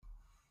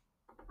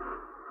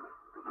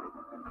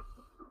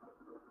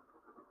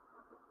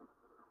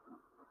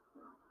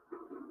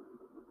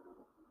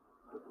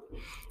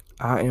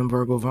I am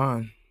Virgo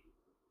Vaughn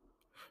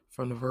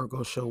from the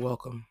Virgo Show.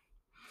 Welcome.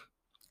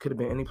 Could have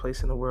been any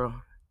place in the world,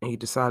 and you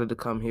decided to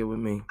come here with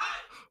me,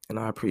 and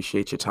I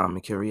appreciate your time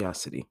and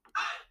curiosity.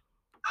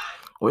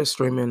 We're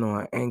streaming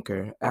on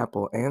Anchor,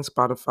 Apple, and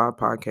Spotify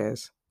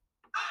podcasts.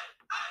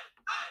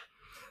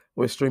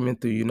 We're streaming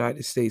through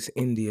United States,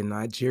 India,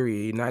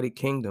 Nigeria, United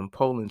Kingdom,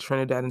 Poland,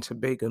 Trinidad and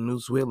Tobago, New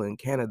Zealand,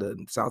 Canada,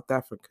 South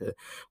Africa,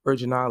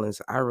 Virgin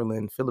Islands,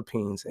 Ireland,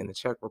 Philippines, and the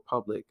Czech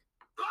Republic.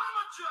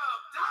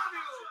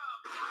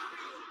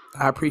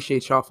 I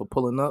appreciate y'all for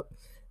pulling up,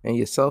 and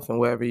yourself and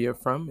wherever you're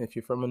from. If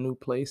you're from a new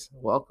place,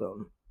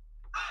 welcome.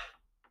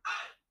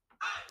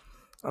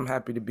 I'm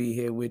happy to be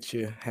here with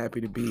you.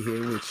 Happy to be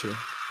here with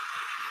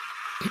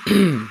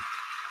you.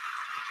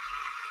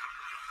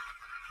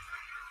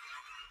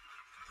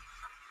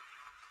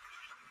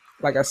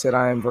 Like I said,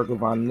 I am Virgo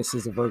Vaughn, and this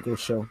is a Virgo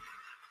show.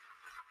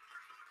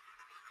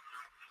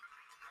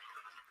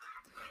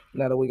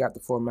 Now that we got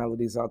the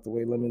formalities out the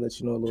way, let me let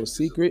you know a little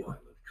secret.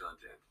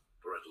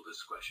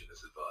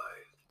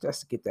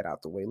 Just to get that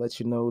out the way, let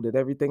you know that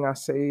everything I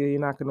say,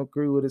 you're not going to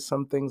agree with it.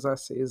 Some things I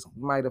say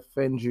might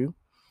offend you.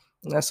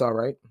 That's all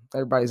right.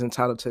 Everybody's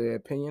entitled to their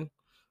opinion.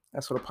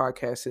 That's what a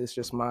podcast is,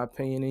 just my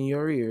opinion in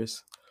your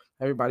ears.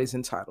 Everybody's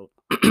entitled.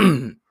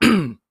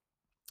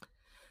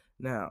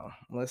 Now,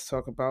 let's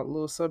talk about a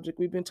little subject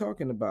we've been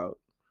talking about.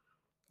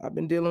 I've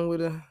been dealing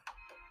with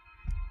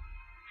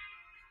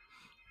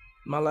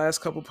my last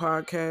couple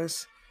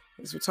podcasts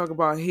is we talk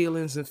about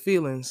healings and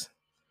feelings.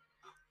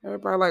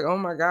 Everybody like, oh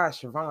my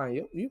gosh,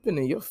 Siobhan, you've been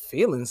in your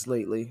feelings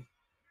lately.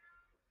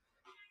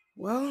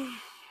 Well,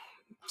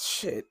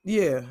 shit,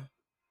 yeah,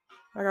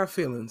 I got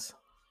feelings.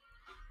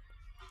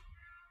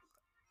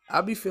 I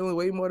be feeling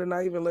way more than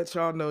I even let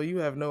y'all know. You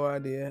have no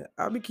idea.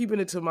 I be keeping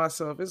it to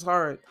myself. It's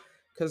hard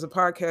because the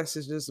podcast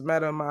is just a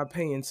matter of my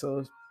opinion. So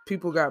if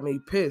people got me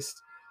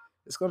pissed,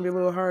 it's going to be a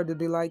little hard to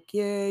be like,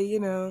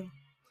 yeah,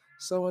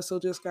 so-and-so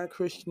just got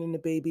Christian and the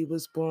baby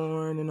was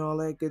born and all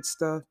that good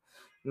stuff.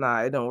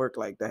 Nah, it don't work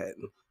like that.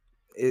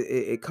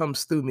 It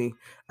comes through me.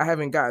 I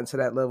haven't gotten to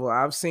that level.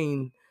 I've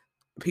seen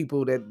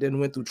people that then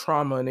went through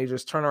trauma and they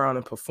just turn around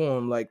and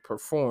perform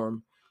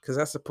because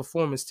that's a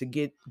performance to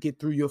get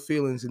through your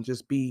feelings and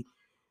just be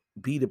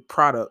the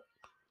product.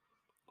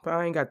 But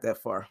I ain't got that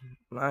far.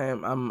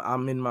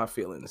 I'm in my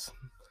feelings.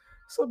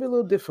 So it'll be a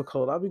little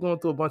difficult. I'll be going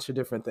through a bunch of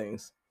different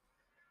things.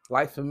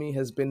 Life for me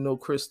has been no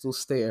crystal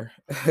stair.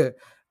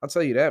 I'll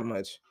tell you that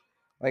much.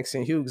 Like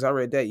St. Hughes, I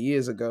read that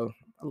years ago.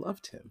 I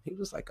loved him. He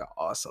was like an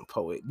awesome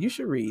poet. You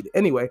should read.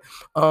 Anyway,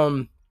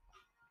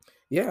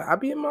 yeah, I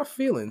be in my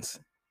feelings.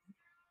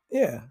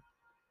 Yeah.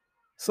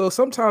 So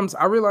sometimes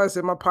I realize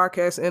that my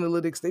podcast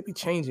analytics, they be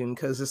changing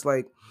because it's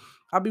like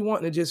I be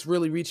wanting to just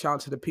really reach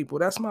out to the people.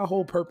 That's my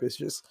whole purpose.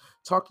 Just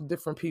talk to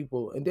different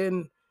people. And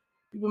then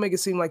people make it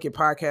seem like your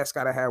podcast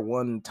gotta have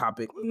one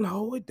topic.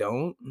 No, it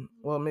don't.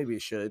 Well, maybe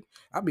it should.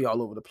 I'll be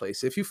all over the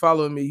place. If you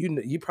follow me,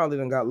 you probably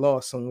done got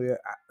lost somewhere.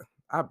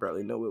 I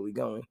barely know where we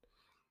going.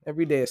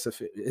 Every day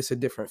it's a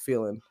different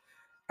feeling.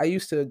 I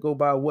used to go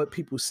by what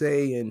people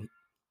say and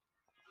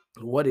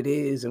what it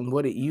is and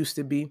what it used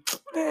to be.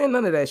 Man,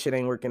 none of that shit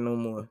ain't working no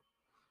more.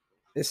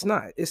 It's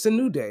not. It's a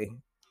new day.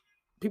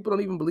 People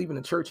don't even believe in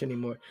the church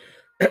anymore.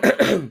 I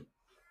don't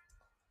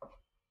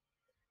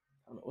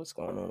know what's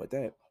going on with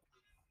that.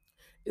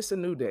 It's a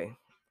new day.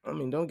 I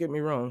mean, don't get me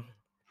wrong.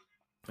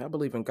 I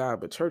believe in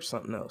God, but church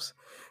something else.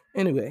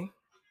 Anyway,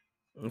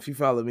 if you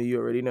follow me, you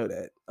already know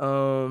that.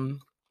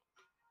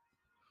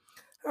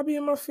 I be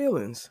in my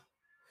feelings.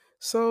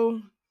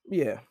 So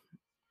yeah,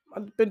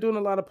 I've been doing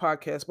a lot of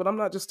podcasts, but I'm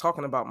not just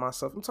talking about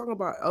myself. I'm talking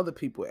about other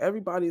people.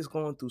 Everybody is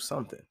going through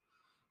something.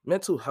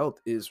 Mental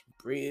health is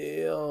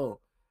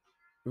real,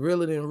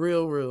 realer than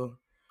real.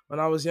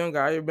 When I was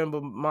younger, I remember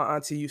my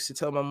auntie used to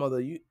tell my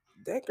mother, "You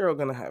that girl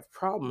gonna have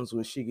problems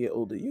when she get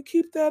older. You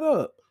keep that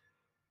up."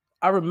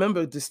 I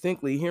remember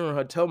distinctly hearing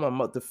her tell my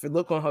mother, the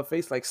look on her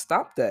face, like,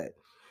 "Stop that."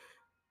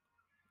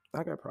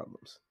 I got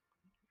problems.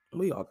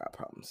 We all got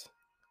problems.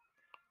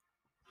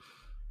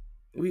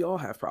 We all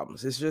have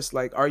problems. It's just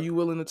like, are you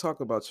willing to talk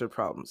about your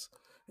problems?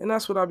 And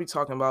that's what I'll be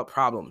talking about,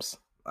 problems.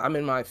 I'm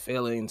in my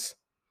feelings.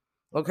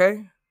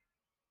 Okay?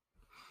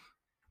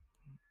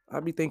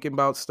 I'll be thinking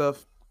about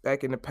stuff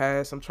back in the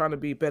past. I'm trying to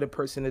be a better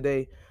person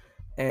today.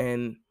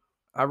 And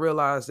I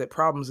realize that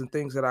problems and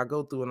things that I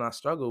go through and I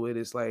struggle with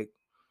is like,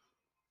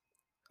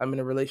 I'm in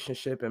a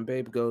relationship and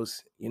babe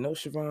goes,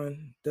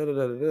 Siobhan, da da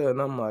da da da.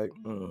 And I'm like,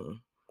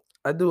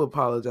 I do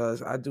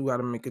apologize. I do got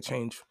to make a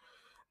change.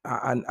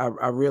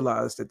 I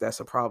realized that that's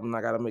a problem.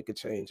 I got to make a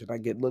change. And I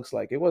get looks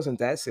like it wasn't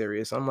that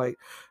serious. I'm like,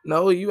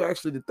 no, you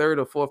actually the third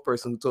or fourth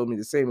person who told me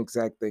the same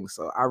exact thing.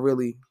 So I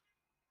really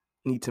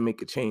need to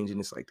make a change. And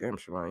it's like, damn,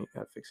 Siobhan, you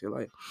got to fix your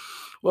life.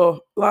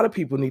 Well, a lot of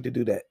people need to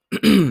do that.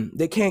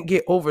 They can't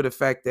get over the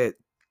fact that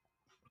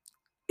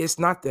it's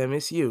not them,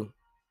 it's you.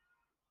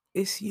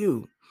 It's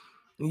you.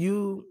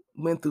 You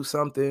went through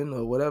something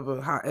or whatever,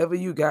 however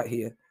you got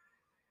here.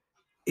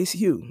 It's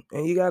you.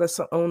 And you got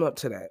to own up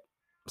to that.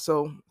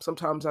 So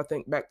sometimes I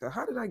think back to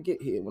how did I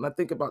get here? When I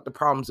think about the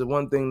problems, the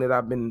one thing that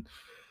I've been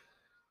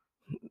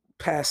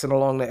passing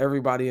along to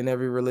everybody in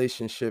every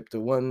relationship, the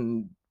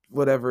one,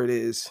 whatever it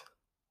is.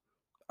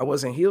 I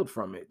wasn't healed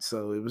from it.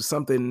 So it was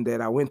something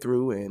that I went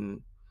through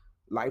and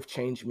life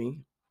changed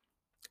me.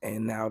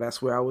 And now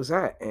that's where I was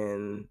at.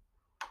 And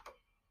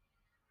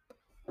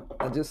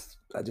I just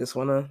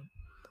want to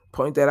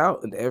point that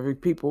out. And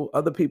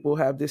other people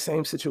have this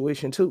same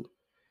situation too.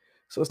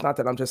 So it's not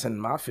that I'm just in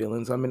my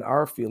feelings, I'm in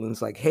our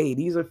feelings. Like, hey,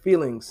 these are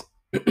feelings.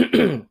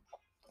 I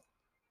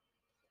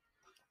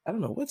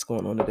don't know what's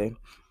going on today.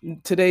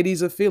 Today,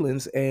 these are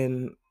feelings.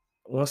 And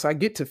once I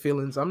get to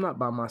feelings, I'm not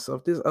by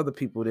myself. There's other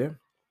people there.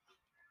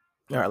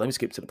 All right, let me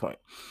skip to the point.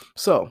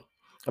 So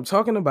I'm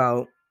talking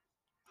about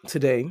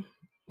today,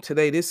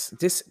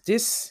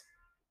 this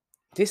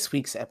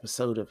week's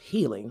episode of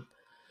healing.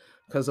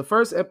 Because the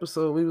first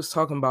episode we was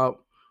talking about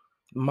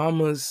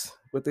mamas,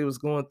 what they was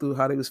going through,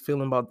 how they was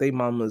feeling about their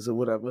mamas or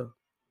whatever.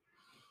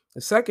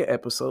 The second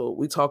episode,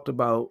 we talked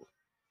about,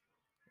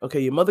 okay,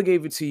 your mother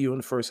gave it to you in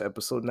the first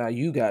episode. Now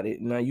you got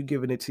it. Now you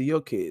giving it to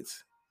your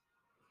kids.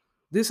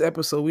 This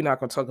episode, we're not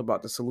going to talk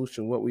about the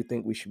solution, what we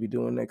think we should be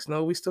doing next.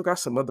 No, we still got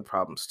some other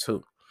problems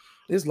too.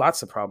 There's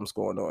lots of problems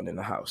going on in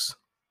the house.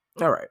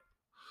 All right.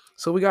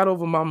 So we got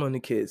over mama and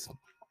the kids.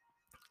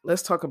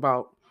 Let's talk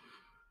about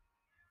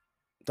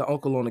the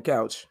uncle on the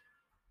couch.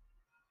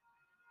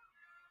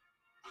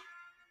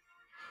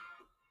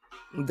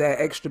 That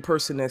extra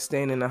person that's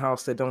staying in the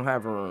house that don't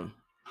have a room.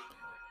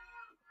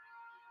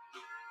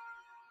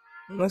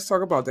 Let's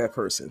talk about that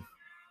person.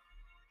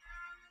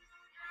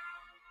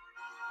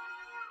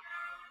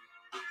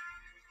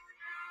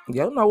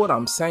 Y'all know what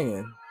I'm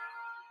saying.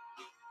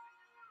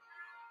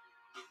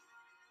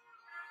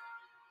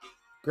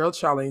 Girl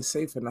child ain't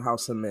safe in the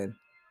house of men.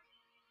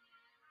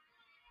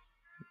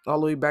 All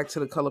the way back to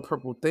The Color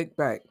Purple. Think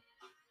back.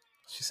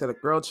 She said a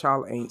girl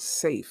child ain't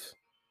safe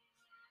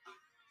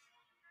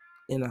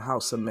in a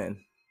house of men.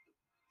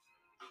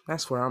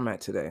 That's where I'm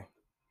at today.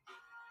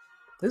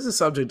 This is a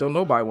subject don't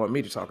nobody want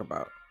me to talk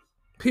about.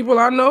 People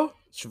I know,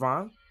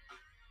 Siobhan,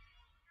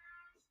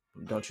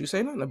 don't you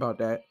say nothing about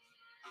that.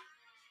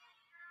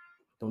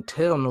 Don't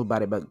tell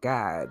nobody but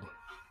God.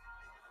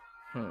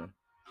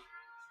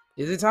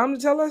 Is it time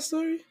to tell that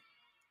story?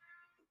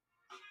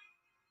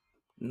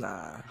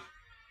 Nah.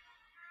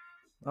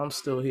 I'm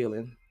still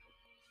healing.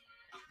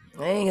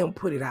 I ain't gonna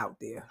put it out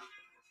there.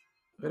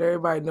 But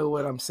everybody know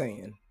what I'm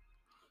saying.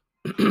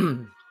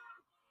 You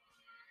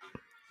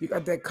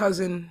got that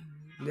cousin,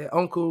 that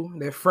uncle,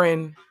 that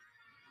friend,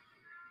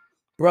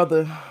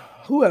 brother,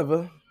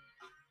 whoever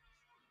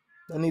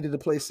that needed a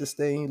place to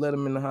stay and you let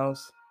them in the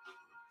house.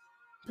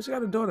 But you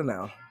got a daughter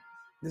now.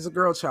 There's a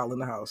girl child in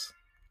the house.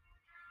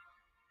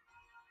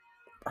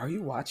 Are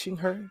you watching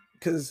her?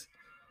 Because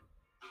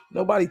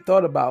nobody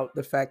thought about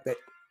the fact that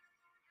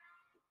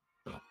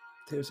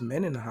there's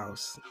men in the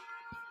house.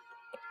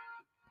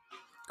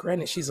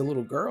 Granted, she's a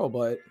little girl,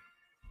 but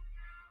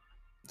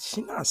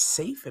she's not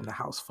safe in the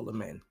house full of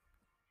men.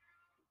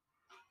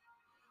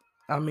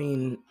 I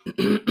mean,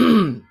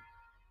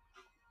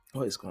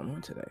 what is going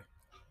on today?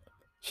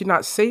 She's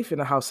not safe in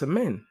the house of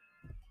men.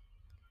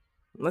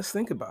 Let's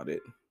think about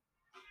it.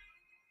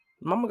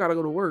 Mama got to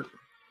go to work.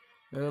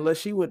 And unless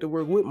she went to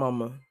work with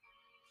mama,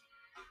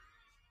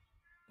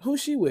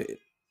 who's she with?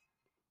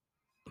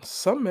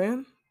 Some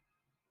man.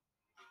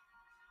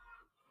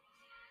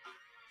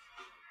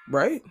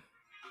 Right?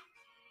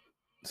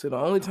 So the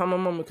only time my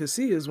mama could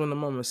see her is when the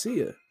mama see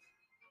her.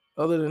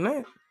 Other than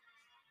that,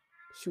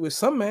 she with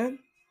some man.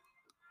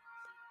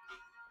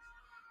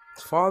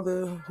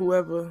 Father,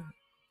 whoever.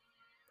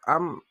 I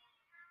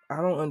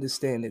don't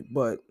understand it,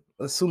 but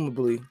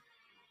assumably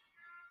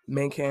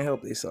men can't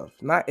help themselves.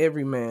 Not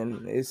every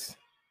man is.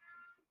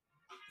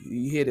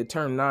 You hear the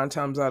term 9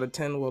 times out of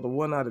 10, well, the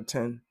 1 out of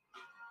 10,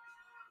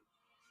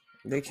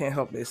 they can't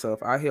help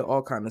themselves. I hear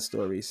all kind of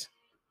stories.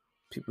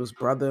 People's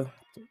brother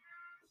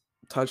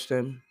touched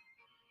them.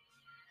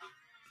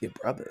 Your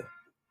brother,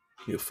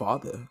 your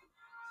father,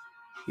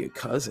 your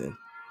cousin.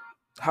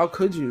 How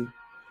could you?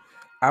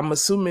 I'm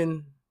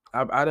assuming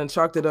I done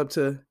chalked it up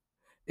to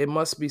it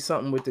must be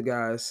something with the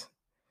guys.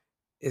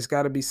 It's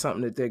got to be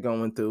something that they're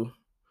going through.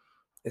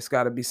 It's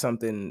got to be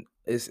something.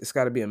 It's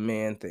got to be a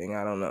man thing.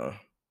 I don't know.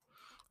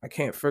 I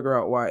can't figure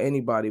out why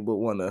anybody would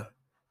want to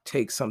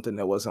take something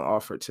that wasn't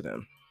offered to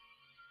them.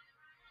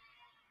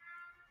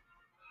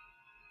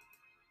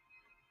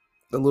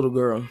 The little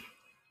girl.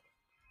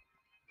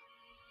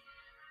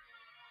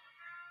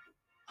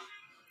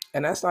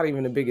 And that's not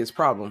even the biggest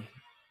problem.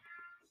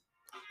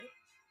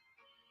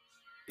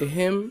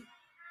 Him,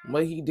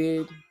 what he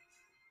did,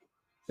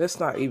 that's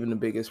not even the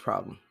biggest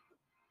problem.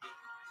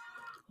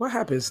 What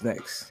happens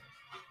next?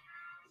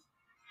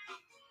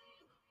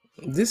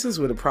 This is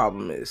where the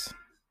problem is.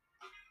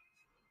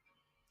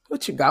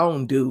 What you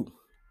gonna do?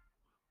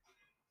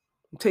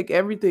 Take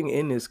everything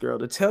in this girl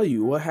to tell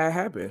you what had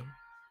happened.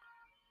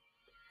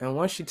 And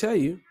once she tell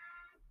you,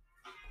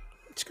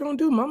 what you gonna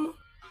do, mama?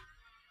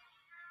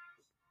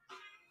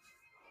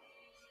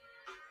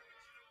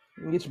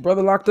 You get your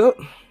brother locked up?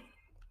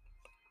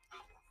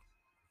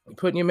 You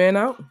putting your man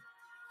out?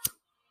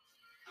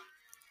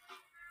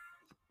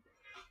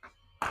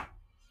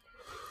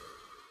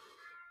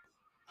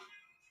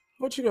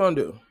 what you gonna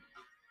do?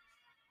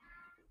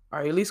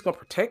 Are you at least gonna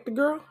protect the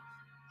girl?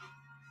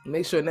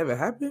 Make sure it never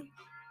happened?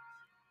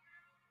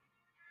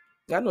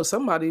 I know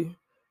somebody,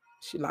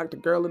 she locked the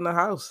girl in the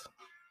house.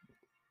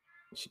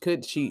 She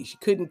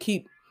couldn't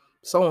keep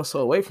so and so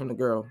away from the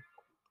girl.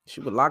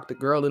 She would lock the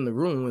girl in the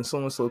room when so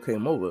and so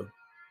came over.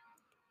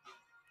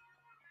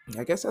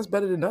 I guess that's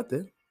better than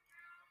nothing.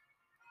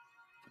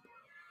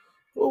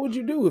 What would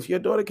you do if your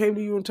daughter came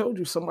to you and told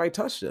you somebody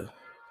touched her?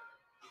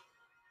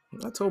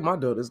 I told my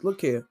daughters,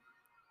 look here,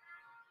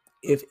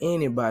 if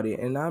anybody,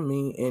 and I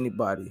mean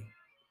anybody,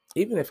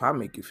 even if I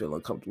make you feel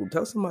uncomfortable,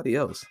 tell somebody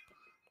else.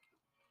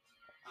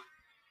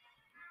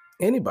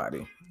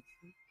 Anybody,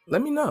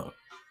 let me know.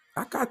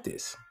 I got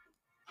this.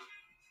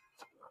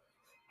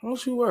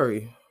 Don't you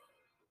worry.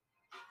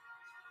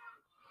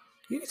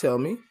 You can tell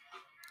me.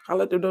 I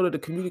let them know that the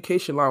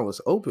communication line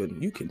was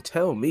open. You can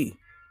tell me.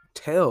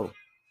 Tell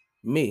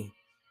me.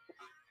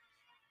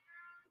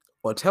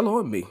 Or tell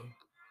on me.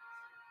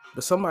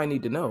 But somebody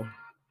need to know.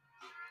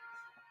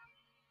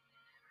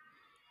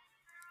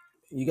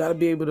 You got to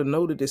be able to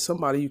know that there's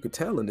somebody you could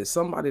tell and there's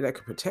somebody that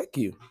could protect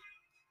you.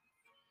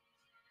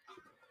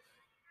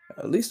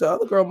 At least the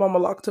other girl mama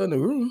locked her in the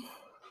room.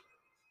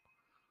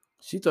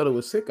 She thought it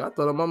was sick. I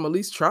thought her mama at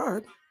least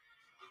tried.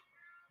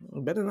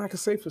 Better than I could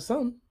say for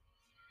some.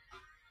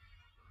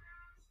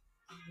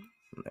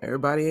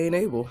 Everybody ain't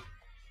able.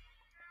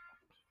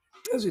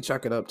 As we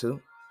chalk it up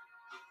to.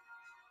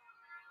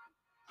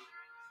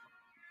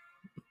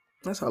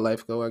 That's how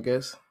life go, I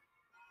guess.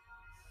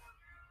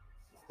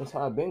 That's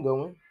how I've been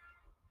going.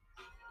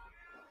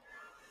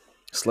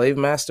 Slave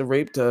master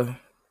raped a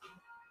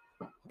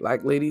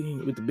black lady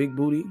with the big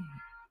booty.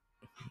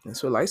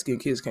 That's where light-skinned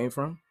kids came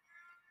from.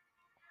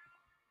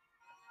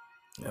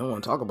 I don't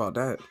want to talk about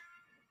that.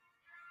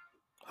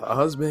 Her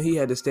husband, he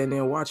had to stand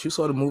there and watch. You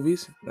saw the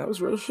movies. That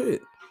was real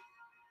shit.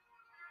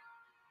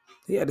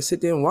 He had to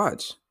sit there and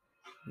watch.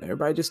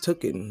 Everybody just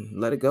took it and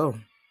let it go.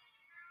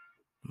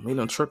 We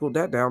done trickled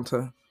that down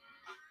to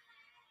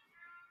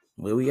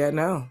where we at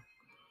now.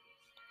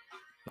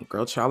 A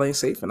girl child ain't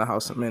safe in the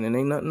house, man, and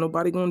ain't nothing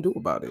nobody gonna do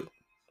about it.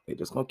 They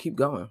just gonna keep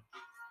going.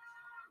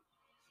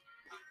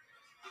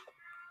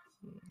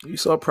 You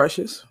saw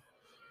Precious?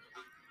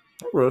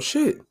 That real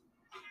shit.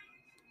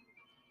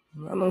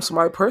 I know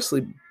somebody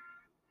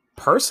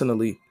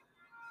personally,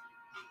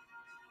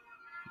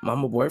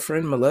 mama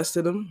boyfriend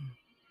molested him,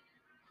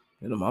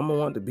 and the mama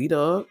wanted to beat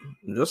her up,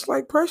 just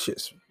like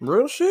Precious.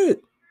 Real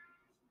shit.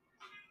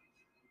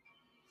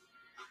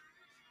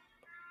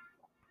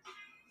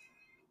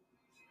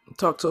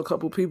 Talk to a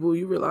couple people,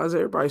 you realize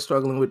everybody's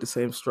struggling with the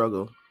same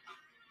struggle.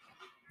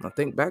 I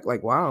think back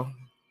like, wow,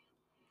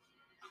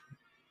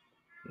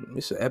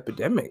 it's an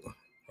epidemic.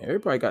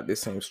 Everybody got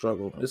this same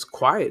struggle. It's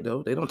quiet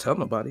though. They don't tell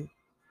nobody.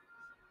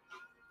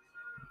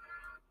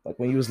 Like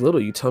when you was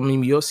little, you tell me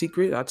your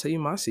secret, I'll tell you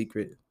my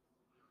secret.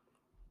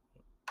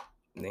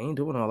 They ain't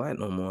doing all that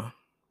no more.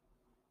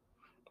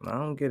 I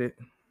don't get it.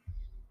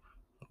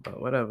 But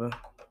whatever.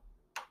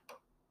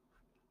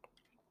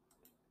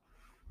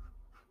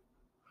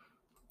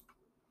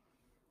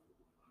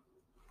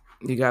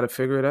 You got to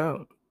figure it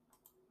out.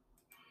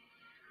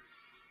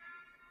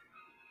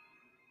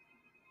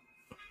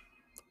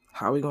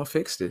 How are we going to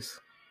fix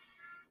this?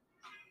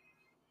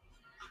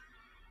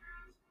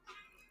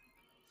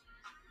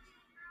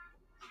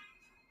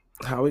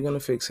 How are we going to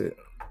fix it?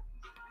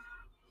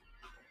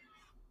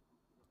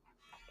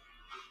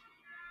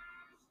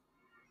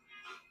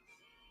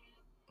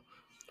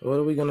 What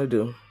are we going to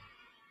do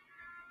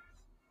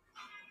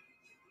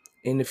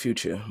in the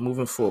future,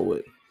 moving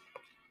forward?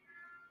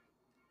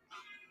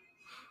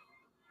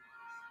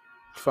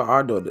 For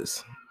our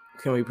daughters,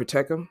 can we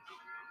protect them?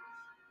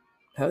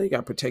 Hell, you got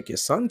to protect your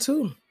son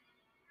too.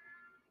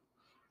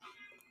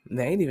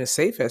 They ain't even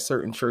safe at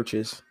certain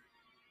churches.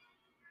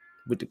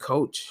 With the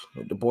coach,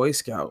 with the Boy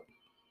Scout.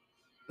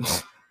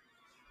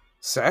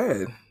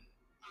 Sad.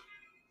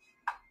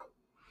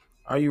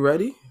 Are you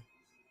ready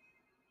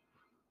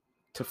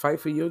to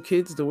fight for your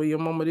kids the way your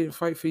mama didn't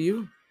fight for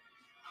you?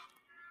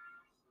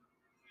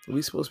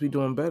 We supposed to be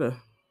doing better.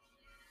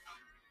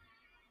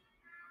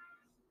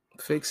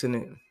 Fixing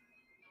it.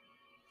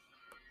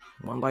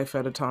 One life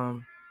at a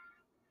time.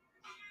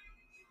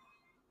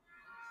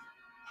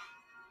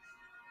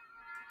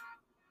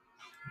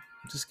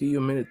 Just give you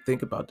a minute to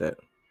think about that.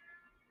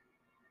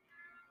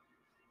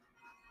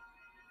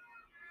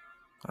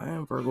 I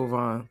am Virgo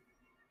Vaughn.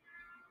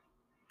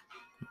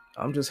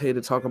 I'm just here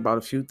to talk about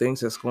a few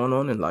things that's going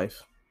on in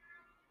life.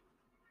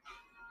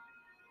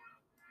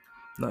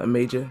 Nothing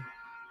major.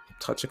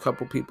 Touch a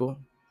couple people.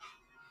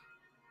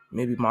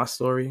 Maybe my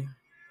story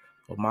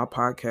or my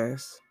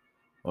podcast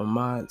or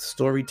my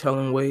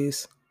storytelling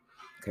ways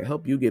can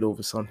help you get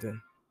over something.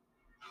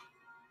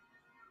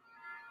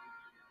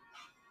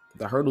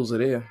 The hurdles are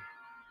there.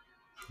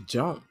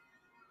 Jump.